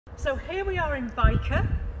So here we are in Byker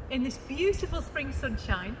in this beautiful spring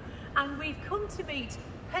sunshine, and we've come to meet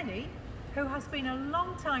Penny, who has been a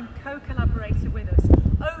long-time co-collaborator with us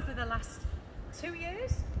over the last 2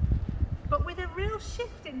 years, but with a real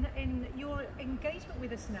shift in your engagement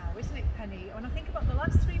with us now, isn't it, Penny? When I think about the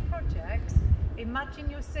last 3 projects,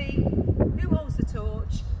 Imagine Your Sea, Who Holds the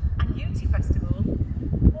Torch and Unity Festival,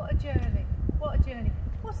 what a journey, what a journey.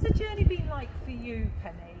 What's the journey been like for you,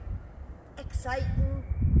 Penny? Exciting,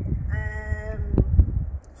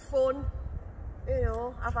 fun, you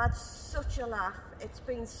know, I've had such a laugh. It's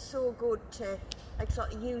been so good to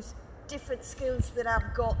sort of use different skills that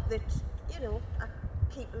I've got that, you know, I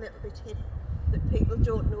keep a little bit hidden that people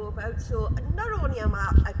don't know about. So not only am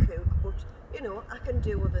I a cook, but you know, I can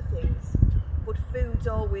do other things. But food's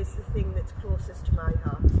always the thing that's closest to my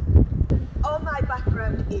heart. All my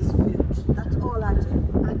background is food. That's all I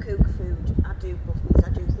do. I cook food, I do buffets, I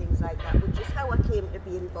do things like that, which is how I came to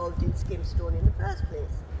be involved in Skimstone in the first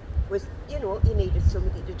place. Was, you know, you needed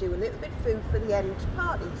somebody to do a little bit of food for the end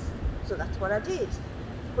parties. So that's what I did.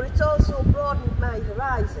 But it's also broadened my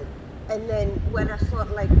horizon. And then when I sort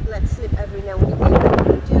of let slip every now and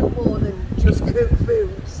again, do more than just cook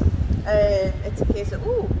foods. It's a case of,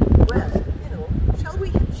 oh, well, you know, shall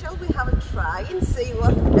we have a try and see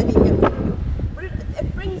what Penny can do? But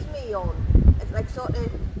it brings me on. It's like sort of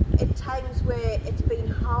at times where it's been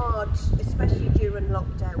hard, especially during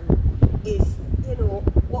lockdown, is, you know,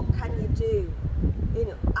 what can you do? You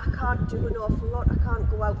know, I can't do an awful lot. I can't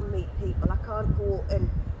go out and meet people. I can't go and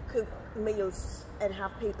cook meals and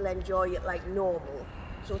have people enjoy it like normal.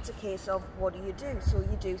 So it's a case of, what do? So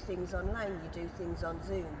you do things online, you do things on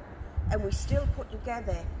Zoom. And we still put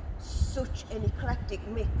together such an eclectic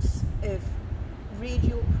mix of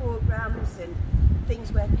radio programs and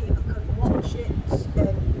things where people can watch it,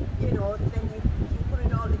 and you know, then you put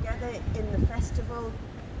it all together in the festival,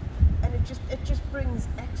 and it just brings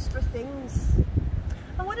extra things.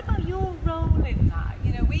 And what about your role in that?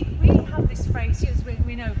 You know, we have this phrase, yes,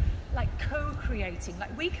 we know, like co-creating.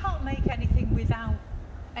 Like, we can't make anything without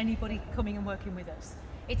anybody coming and working with us.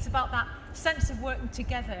 It's about that sense of working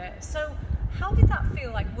together. So how did that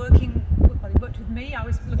feel, like working, well, you worked with me, I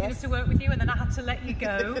was lucky enough to work with you, and then I had to let you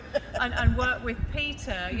go and work with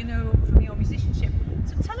Peter, you know, from your musicianship.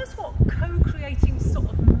 So tell us what co-creating sort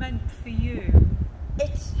of meant for you.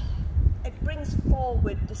 It brings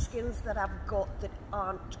forward the skills that I've got that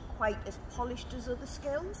aren't quite as polished as other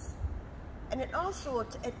skills. And it also,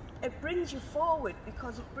 it brings you forward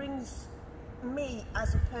because it brings me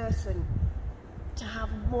as a person to have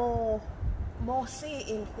more say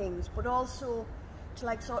in things, but also to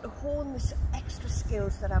like sort of hone this extra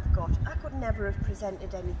skills that I've got. I could never have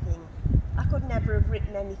presented anything. I could never have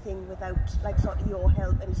written anything without like sort of your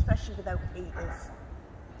help, and especially without Peter's.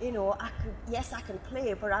 You know, yes, I can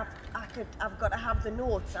play, but I've got to have the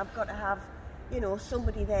notes. I've got to have, you know,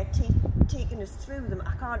 somebody there taking us through them.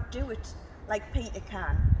 I can't do it like Peter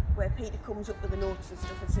can, where Peter comes up with the notes and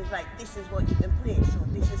stuff and says, like, this is what you can play, so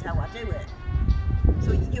this is how I do it.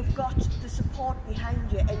 So you've got the support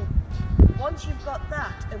behind you, and once you've got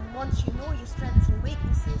that, and once you know your strengths and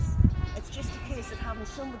weaknesses, it's just a case of having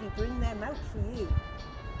somebody bring them out for you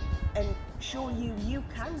and show you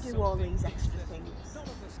can do all these extra things.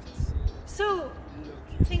 So,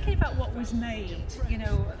 thinking about what was made, you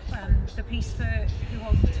know, the piece for Who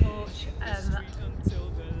Holds the Torch,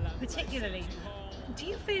 particularly, do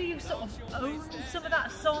you feel you sort of owned some of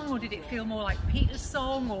that song, or did it feel more like Peter's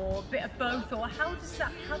song, or a bit of both, or how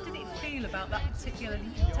did it feel about that particular,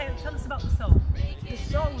 tell us about the song. The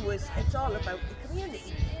song it's all about the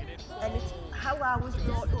community, and it's how I was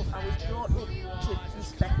brought up. I was brought up to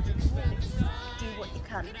respect the community, do what you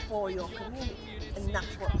can for your community, and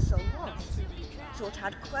that's what the song was. So it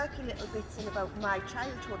had quirky little bits in about my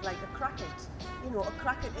childhood, like a cracket. You know, a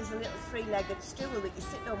cracket is a little 3-legged stool that you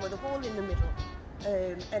sit on with a hole in the middle.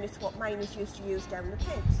 And it's what miners used to use down the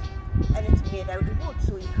pit, and it's made out of wood,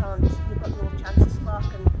 so you've got no chance of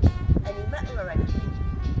sparking any metal or anything.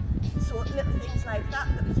 So little things like that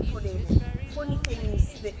was put in, funny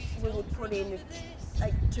things that we would put in,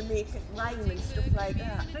 like to make it rhyme and stuff like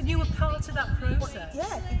that. And you were part of that process? But,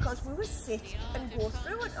 yeah, because we would sit and go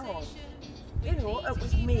through it all. You know, it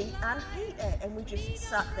was me and Peter, and we just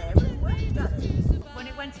sat there and worked at it. When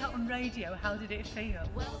it went out on radio, how did it feel?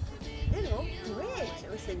 You know, great.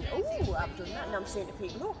 I was thinking, oh, I've done that, and I'm saying to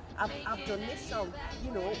people, oh, I've done this song,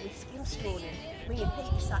 you know, with Skimstone, and me and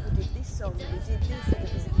Peter sat and did this song, and we did this, and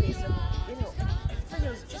it was a case of, you know, it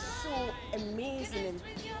feels just so amazing, and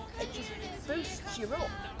it just boosts you up.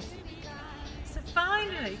 So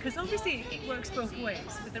Finally, because obviously it works both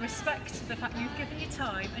ways, with the respect to the fact you've given your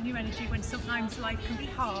time and your energy when sometimes life can be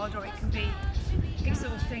hard or it can be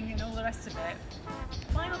exhausting and all the rest of it.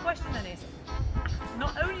 Final question then is,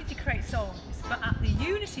 not only did you create songs, but at the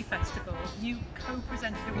Unity Festival you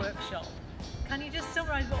co-presented a workshop. Can you just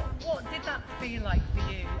summarise what did that feel like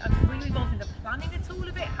for you? Were you involved in the planning at all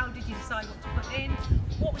of it? How did you decide what to put in?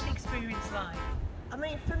 What was the experience like? I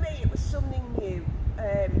mean, for me it was something new.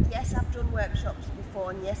 Yes, I've done workshops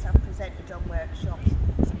before, and yes, I've presented on workshops,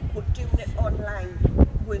 but doing it online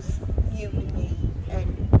was new to me,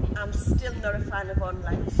 and I'm still not a fan of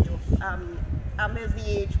online stuff. I'm of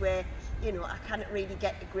the age where, you know, I can't really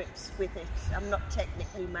get to grips with it. I'm not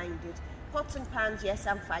technically minded. Pots and pans, yes,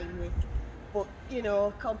 I'm fine with, but, you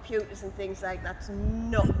know, computers and things like that's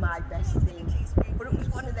not my best thing. But it was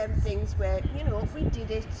one of them things where, you know, we did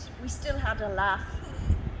it, we still had a laugh.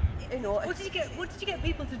 You know, what did you get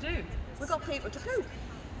people to do? We got people to cook.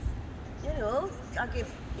 You know, I give,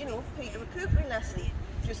 you know, Peter a cookery lesson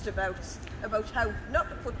just about how not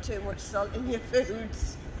to put too much salt in your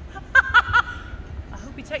foods. I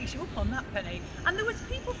hope he takes you up on that, Penny. And there was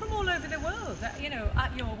people from all over the world, you know,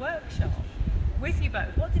 at your workshop with you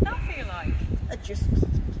both. What did that feel like? It just,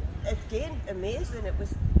 again, amazing. It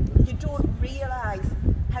was, you don't realise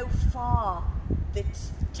how far that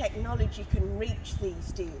technology can reach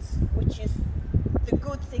these days, which is the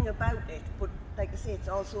good thing about it, but like I say, it's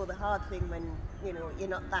also the hard thing when, you know, you're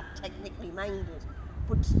not that technically minded.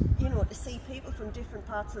 But, you know, to see people from different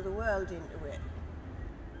parts of the world into it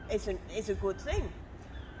is a good thing.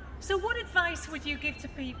 So what advice would you give to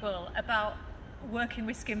people about working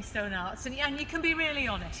with Skimstone Arts? And you can be really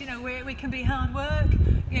honest, you know, we can be hard work,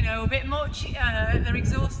 you know, a bit much, they're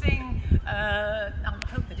exhausting, I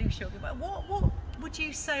hope they do show you. But what would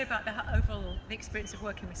you say about the overall experience of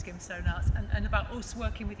working with Skimstone Arts and about us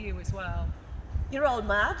working with you as well? You're all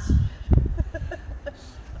mad.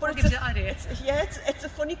 But gives you an idea. It's a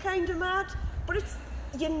funny kind of mad, but it's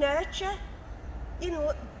you nurture. You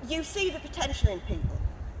know, you see the potential in people,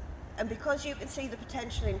 and because you can see the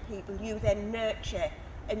potential in people, you then nurture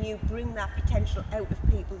and you bring that potential out of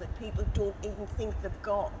people that people don't even think they've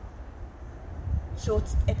got. So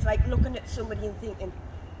it's like looking at somebody and thinking,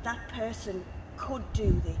 that person could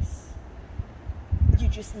do this. You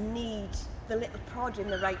just need the little prod in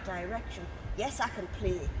the right direction. Yes, I can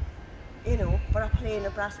play, you know, but I play in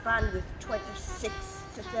a brass band with 26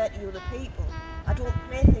 to 30 other people. I don't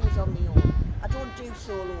play things on my own. I don't do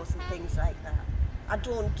solos and things like that. I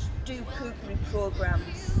don't do cookery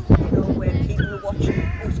programs, you know, where people are watching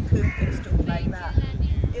us cook and stuff like that.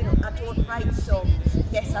 You know, I don't write songs.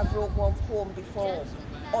 Yes, I've wrote one poem before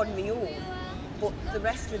on my own, but the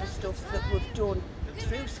rest of the stuff that we've done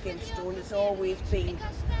through Skimstone has always been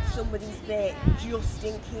somebody's there just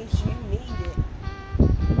in case you need it.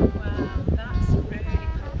 Wow, that's really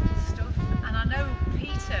cool stuff. And I know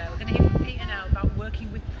Peter, we're going to hear from Peter now about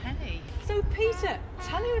working with Penny. So Peter,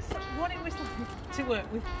 tell us what it was like to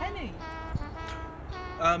work with Penny.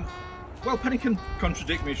 Well, Penny can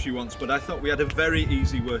contradict me if she wants, but I thought we had a very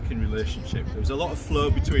easy working relationship. There was a lot of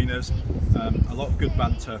flow between us, a lot of good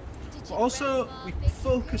banter, but also we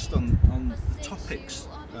focused on topics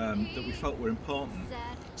that we felt were important.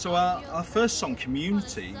 So our first song,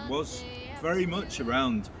 Community, was very much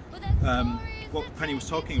around what Penny was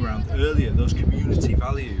talking around earlier, those community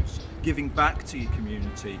values, giving back to your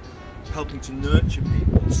community, helping to nurture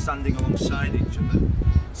people, standing alongside each other.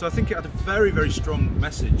 So I think it had a very, very strong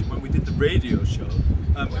message. When we did the radio show,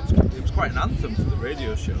 it was quite an anthem for the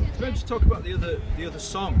radio show. I'm going to talk about the other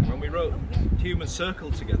song, when we wrote Human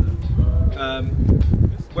Circle together.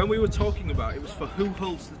 When we were talking about, it was for who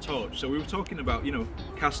holds the torch. So we were talking about, you know,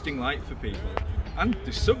 casting light for people. And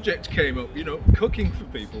the subject came up, you know, cooking for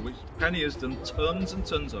people, which Penny has done tons and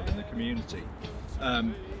tons of in the community.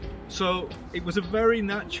 So it was a very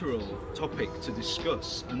natural topic to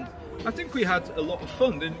discuss, and I think we had a lot of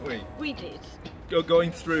fun, didn't we? We did. Going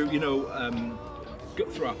through, you know,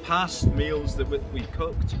 through our past meals that we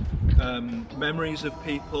cooked, memories of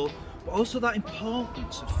people, but also that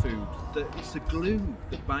importance of food, that it's the glue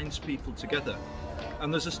that binds people together.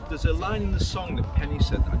 And there's a line in the song that Penny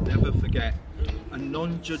said that I'd never forget: a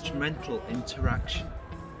non-judgmental interaction.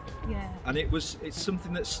 Yeah. And it's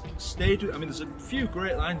something that's stayed with, I mean, there's a few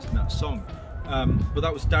great lines in that song, but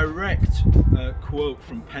that was direct quote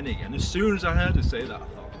from Penny, and as soon as I heard her say that, I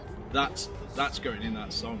thought, that's going in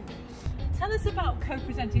that song. Tell us about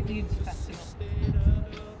co-presenting the Unity Festival.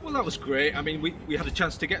 Well, that was great. I mean, we had a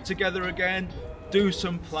chance to get together again, do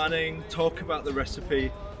some planning, talk about the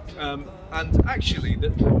recipe, and actually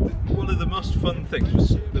one of the most fun things was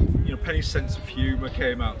that, you know, Penny's sense of humour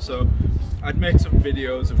came out. So I'd made some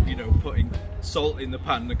videos of, you know, putting salt in the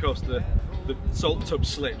pan, and of course the salt tub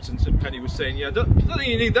slipped, and so Penny was saying, yeah, I don't think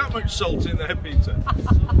you need that much salt in there, Peter.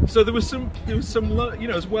 So there was some, you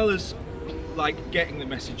know, as well as like getting the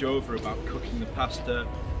message over about cooking the pasta,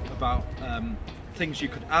 about things you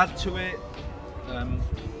could add to it.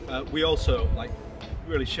 We also like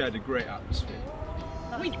really shared a great atmosphere.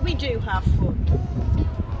 We do have fun.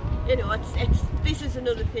 You know, this is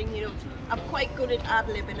another thing, you know, I'm quite good at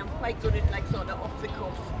ad-libbing, I'm quite good at like sort of off the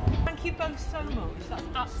cuff. Thank you both so much, that's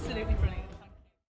absolutely brilliant.